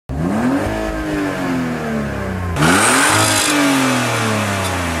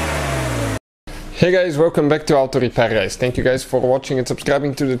Hey guys, welcome back to Auto Repair guys. Thank you guys for watching and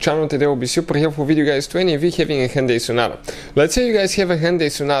subscribing to the channel. Today will be super helpful video guys to any of you having a Hyundai Sonata. Let's say you guys have a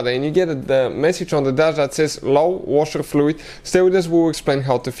Hyundai Sonata and you get the message on the dash that says low washer fluid. Stay with us, we'll explain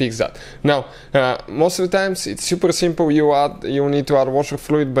how to fix that. Now, most of the times it's super simple, you need to add washer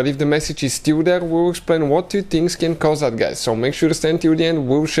fluid, but if the message is still there, we'll explain what two things can cause that guys. So make sure to stay until the end,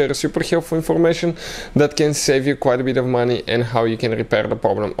 we'll share super helpful information that can save you quite a bit of money and how you can repair the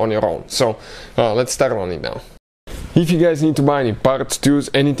problem on your own. So let's start on it now. If you guys need to buy any parts, tools,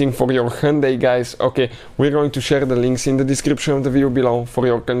 anything for your Hyundai guys, okay, we're going to share the links in the description of the video below for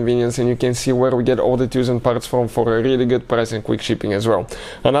your convenience, and you can see where we get all the tools and parts from for a really good price and quick shipping as well.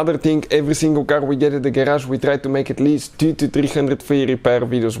 Another thing, every single car we get at the garage, we try to make at least 200 to 300 free repair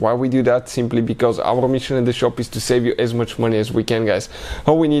videos. Why we do that? Simply because our mission at the shop is to save you as much money as we can guys.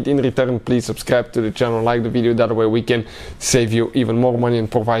 All we need in return, please subscribe to the channel, like the video, that way we can save you even more money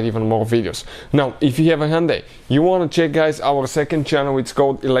and provide even more videos. Now, if you have a Hyundai, you want to check guys our second channel, it's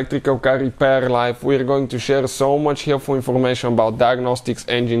called Electrical Car Repair Live. We're going to share so much helpful information about diagnostics,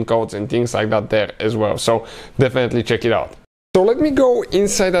 engine codes and things like that there as well, so definitely check it out. So let me go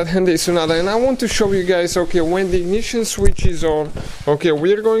inside that Hyundai Sonata and I want to show you guys, okay, when the ignition switch is on, okay,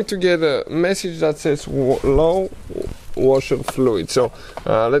 we're going to get a message that says low washer fluid. So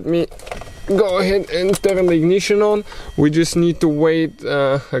let me go ahead and turn the ignition on. We just need to wait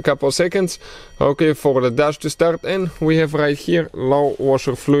a couple seconds, okay, for the dash to start, and we have right here low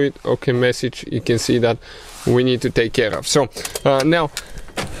washer fluid, okay, message. You can see that we need to take care of. So now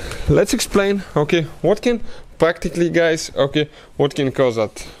let's explain, okay, what can practically guys, okay, what can cause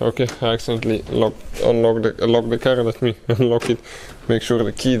that. Okay, I accidentally lock the car. Let me unlock it, make sure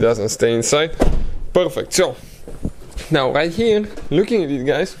the key doesn't stay inside. Perfect. So now right here, looking at it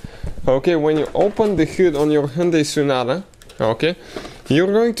guys, okay, when you open the hood on your Hyundai Sonata, okay,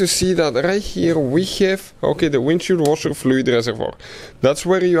 you're going to see that right here we have, okay, the windshield washer fluid reservoir. That's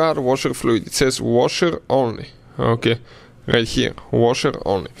where you add washer fluid. It says washer only, okay, right here, washer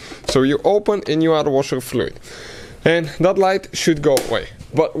only. So you open and you add washer fluid, and that light should go away.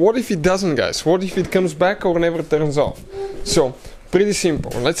 But what if it doesn't guys? What if it comes back or never turns off? So pretty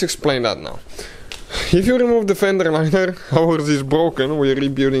simple, let's explain that now. If you remove the fender liner, ours is broken, we're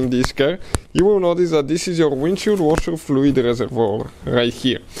rebuilding this car, you will notice that this is your windshield washer fluid reservoir right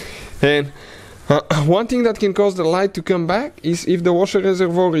here. And one thing that can cause the light to come back is if the washer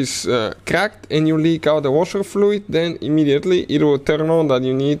reservoir is cracked and you leak out the washer fluid, then immediately it will turn on that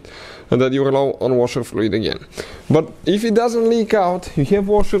you're low on washer fluid again. But if it doesn't leak out, you have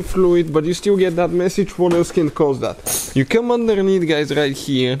washer fluid, but you still get that message, what else can cause that? You come underneath guys right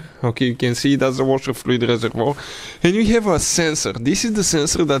here, okay, you can see that's the washer fluid reservoir, and you have a sensor. This is the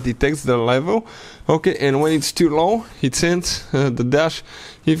sensor that detects the level, okay, and when it's too low, it sends the dash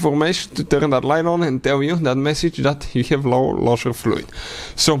information to turn that light on and tell you that message that you have low washer fluid.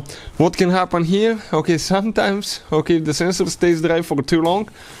 So what can happen here? Okay, sometimes, okay, if the sensor stays dry for too long,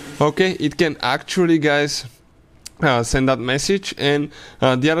 okay, it can actually guys send that message. And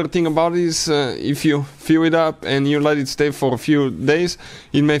the other thing about it is if you fill it up and you let it stay for a few days,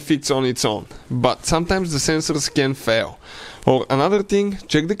 it may fix on its own, but sometimes the sensors can fail. Or another thing,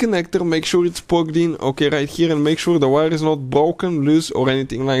 check the connector, make sure it's plugged in, okay, right here, and make sure the wire is not broken, loose or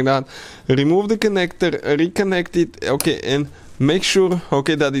anything like that. Remove the connector, reconnect it, okay, and make sure,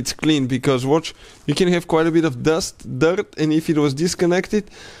 okay, that it's clean, because watch, you can have quite a bit of dust, dirt, and if it was disconnected,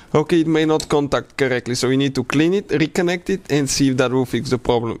 okay, it may not contact correctly. So you need to clean it, reconnect it, and see if that will fix the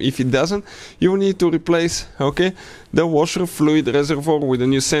problem. If it doesn't, you will need to replace, okay, the washer fluid reservoir with the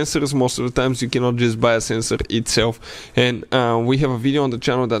new sensors. Most of the times you cannot just buy a sensor itself, and we have a video on the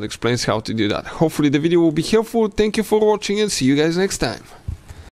channel that explains how to do that. Hopefully the video will be helpful. Thank you for watching and see you guys next time.